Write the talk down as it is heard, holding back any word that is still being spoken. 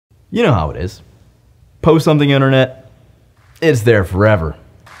You know how it is. Post something on the internet, it's there forever.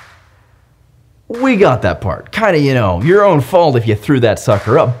 We got that part. Kinda, your own fault if you threw that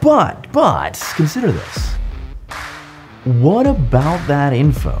sucker up. But, consider this. What about that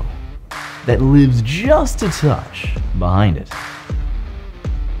info that lives just a touch behind it?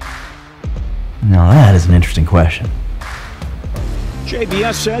 Now that is an interesting question.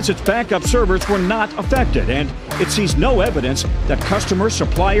 JBS says its backup servers were not affected, and it sees no evidence that customer,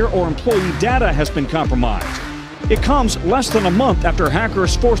 supplier, or employee data has been compromised. It comes less than a month after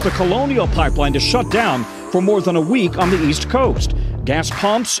hackers forced the Colonial pipeline to shut down for more than a week on the East Coast. Gas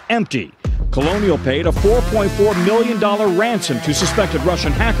pumps empty. Colonial paid a $4.4 million ransom to suspected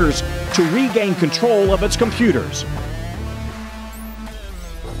Russian hackers to regain control of its computers.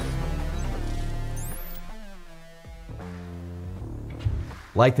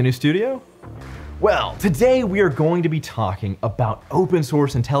 Like the new studio? Well, today we are going to be talking about open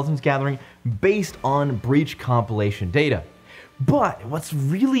source intelligence gathering based on breach compilation data. But what's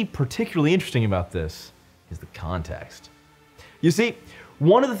really particularly interesting about this is the context. You see,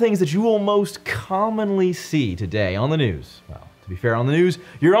 one of the things that you will most commonly see today on the news, well, to be fair, on the news,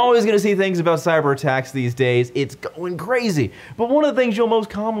 you're always going to see things about cyber attacks these days. It's going crazy. But one of the things you'll most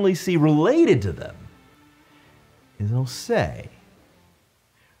commonly see related to them is they'll say,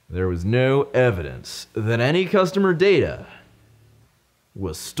 there was no evidence that any customer data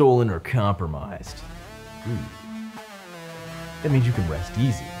was stolen or compromised. That means you can rest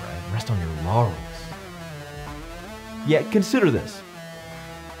easy, right? Rest on your laurels. Yet consider this.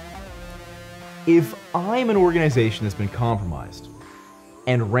 If I'm an organization that's been compromised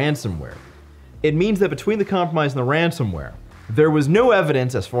and ransomware, it means that between the compromise and the ransomware, there was no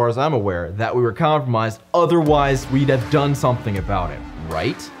evidence, as far as I'm aware, that we were compromised. Otherwise, we'd have done something about it,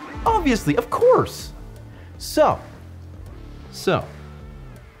 right? Obviously, of course. So,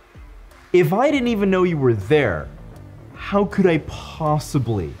 if I didn't even know you were there, how could I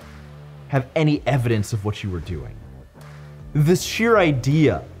possibly have any evidence of what you were doing? The sheer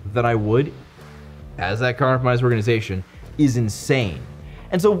idea that I would, as that compromised organization, is insane.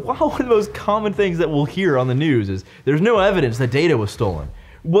 And so one of the most common things that we'll hear on the news is there's no evidence that data was stolen.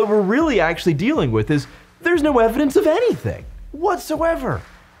 What we're really actually dealing with is there's no evidence of anything whatsoever.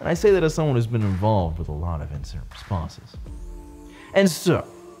 And I say that as someone who's been involved with a lot of incident responses. And so,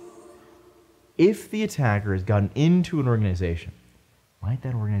 if the attacker has gotten into an organization, might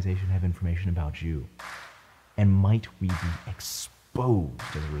that organization have information about you? And might we be exposed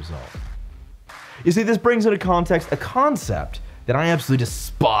as a result? You see, this brings into context a concept that I absolutely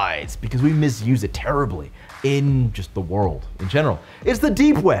despise because we misuse it terribly in just the world in general. It's the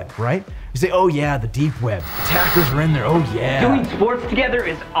deep web, right? You say, oh yeah, the deep web. Attackers are in there, oh yeah. Doing sports together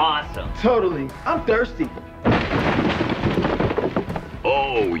is awesome. Totally. I'm thirsty.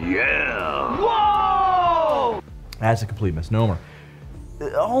 Oh yeah. Whoa! That's a complete misnomer.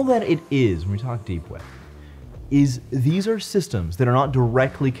 All that it is when we talk deep web is these are systems that are not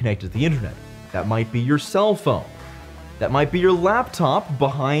directly connected to the internet. That might be your cell phone. That might be your laptop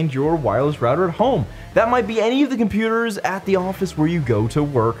behind your wireless router at home. That might be any of the computers at the office where you go to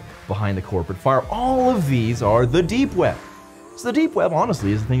work behind the corporate firewall. All of these are the deep web. So the deep web,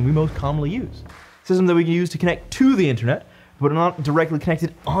 honestly, is the thing we most commonly use. Systems that we can use to connect to the internet, but are not directly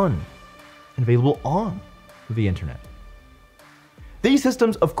connected on and available on the internet. These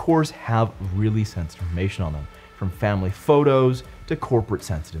systems, of course, have really sensitive information on them, from family photos to corporate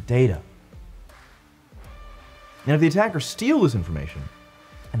sensitive data. And if the attackers steal this information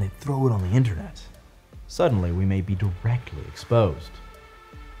and they throw it on the internet, suddenly we may be directly exposed.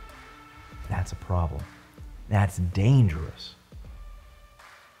 That's a problem. That's dangerous.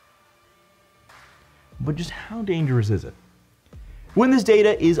 But just how dangerous is it? When this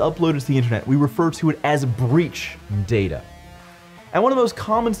data is uploaded to the internet, we refer to it as breach data. And one of the most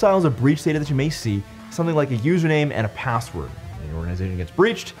common styles of breach data that you may see is something like a username and a password. When your organization gets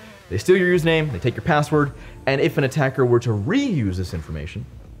breached, they steal your username, they take your password, and if an attacker were to reuse this information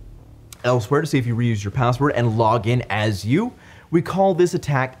elsewhere to see if you reuse your password and log in as you, we call this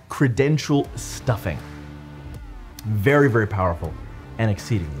attack credential stuffing. Very, very powerful and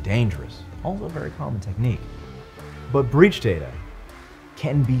exceedingly dangerous. Also a very common technique. But breach data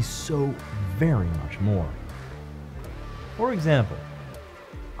can be so very much more. For example,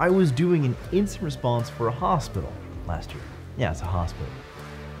 I was doing an incident response for a hospital last year. Yeah, it's a hospital.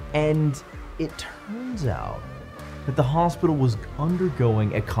 And it turns out that the hospital was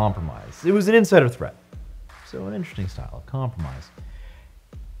undergoing a compromise. It was an insider threat. So an interesting style of compromise.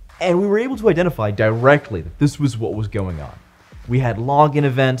 And we were able to identify directly that this was what was going on. We had login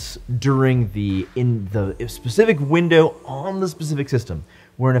events in the specific window on the specific system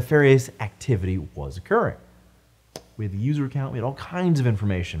where nefarious activity was occurring. We had the user account, we had all kinds of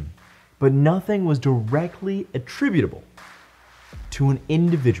information, but nothing was directly attributable to an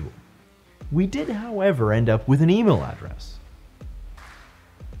individual. We did, however, end up with an email address.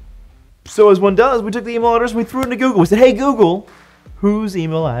 So as one does, we took the email address and we threw it into Google. We said, hey Google, whose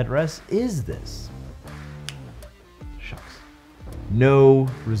email address is this? Shucks. No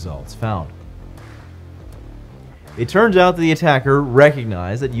results found. It turns out that the attacker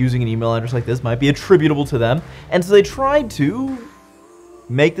recognized that using an email address like this might be attributable to them, and so they tried to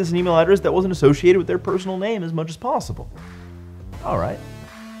make this an email address that wasn't associated with their personal name as much as possible. All right.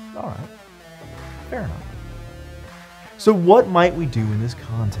 Fair enough. So what might we do in this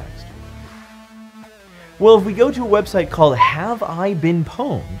context? Well, if we go to a website called Have I Been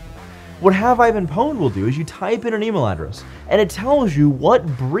Pwned, what Have I Been Pwned will do is you type in an email address, and it tells you what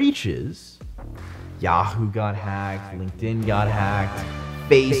breaches Yahoo got hacked, LinkedIn got hacked,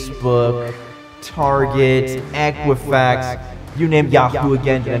 Facebook, Target, Equifax, you name Yahoo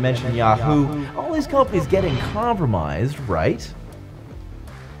again, did I mention Yahoo? All these companies getting compromised, right?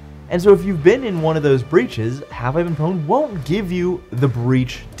 And so if you've been in one of those breaches, Have I Been Pwned won't give you the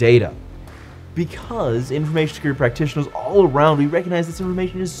breach data. Because information security practitioners all around, we recognize this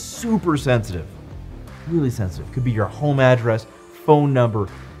information is super sensitive. Really sensitive. Could be your home address, phone number,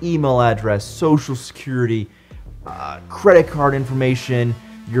 email address, social security, credit card information,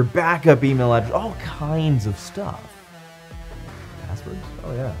 your backup email address, all kinds of stuff. Passwords?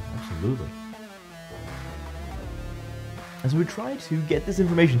 Oh yeah, absolutely. And so we try to get this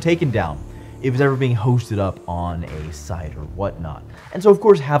information taken down if it's ever being hosted up on a site or whatnot. And so of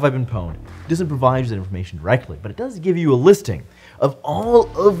course, Have I Been Pwned doesn't provide you that information directly, but it does give you a listing of all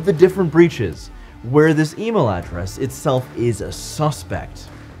of the different breaches where this email address itself is a suspect.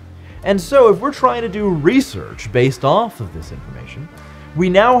 And so if we're trying to do research based off of this information, we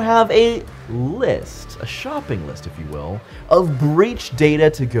now have a list, a shopping list, if you will, of breach data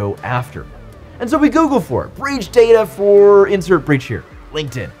to go after. And so we Google for it. Breach data for insert breach here.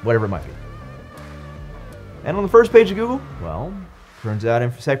 LinkedIn, whatever it might be. And on the first page of Google, well, turns out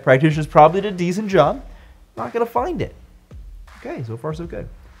InfoSec practitioners probably did a decent job. Not going to find it. Okay, so far so good.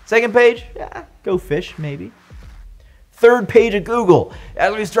 Second page, yeah, go fish, maybe. Third page of Google,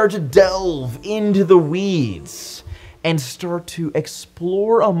 as we start to delve into the weeds and start to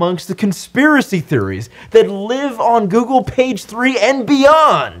explore amongst the conspiracy theories that live on Google page 3 and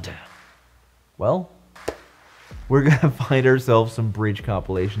beyond, well, we're going to find ourselves some breach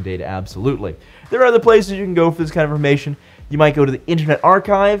compilation data, absolutely. There are other places you can go for this kind of information. You might go to the Internet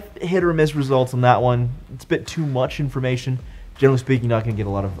Archive, hit or miss results on that one. It's a bit too much information. Generally speaking, you're not going to get a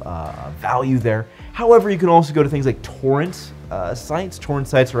lot of value there. However, you can also go to things like torrent sites. Torrent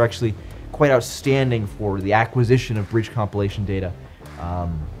sites are actually quite outstanding for the acquisition of breach compilation data.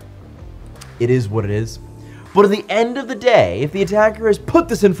 It is what it is. But at the end of the day, if the attacker has put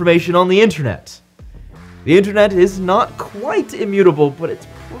this information on the internet is not quite immutable, but it's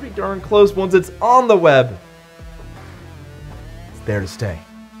pretty darn close once it's on the web. It's there to stay.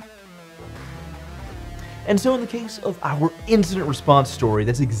 And so in the case of our incident response story,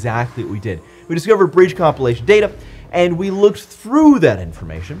 that's exactly what we did. We discovered breach compilation data, and we looked through that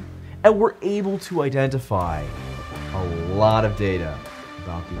information, and were able to identify a lot of data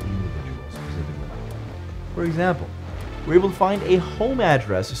about the individual specifically. For example, we were able to find a home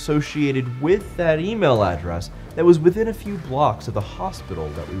address associated with that email address that was within a few blocks of the hospital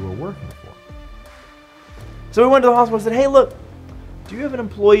that we were working for. So we went to the hospital and said, hey, look, do you have an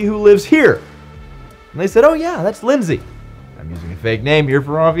employee who lives here? And they said, oh yeah, that's Lindsay. I'm using a fake name here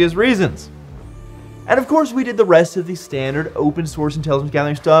for obvious reasons. And of course, we did the rest of the standard open source intelligence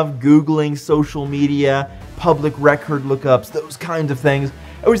gathering stuff, Googling, social media, public record lookups, those kinds of things.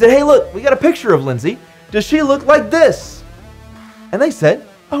 And we said, hey, look, we got a picture of Lindsay. Does she look like this? And they said,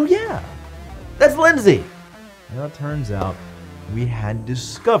 oh yeah, that's Lindsay. Well, it turns out we had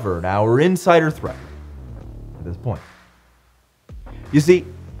discovered our insider threat at this point. You see,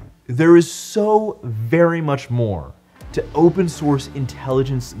 there is so very much more to open source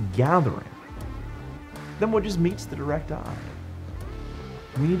intelligence gathering than what just meets the direct eye.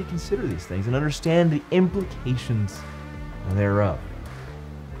 We need to consider these things and understand the implications thereof.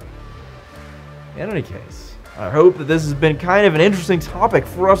 In any case, I hope that this has been kind of an interesting topic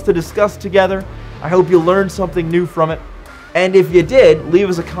for us to discuss together. I hope you learned something new from it. And if you did, leave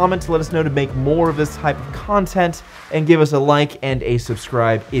us a comment to let us know to make more of this type of content, and give us a like and a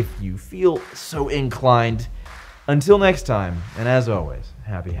subscribe if you feel so inclined. Until next time, and as always,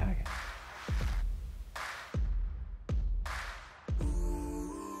 happy hacking.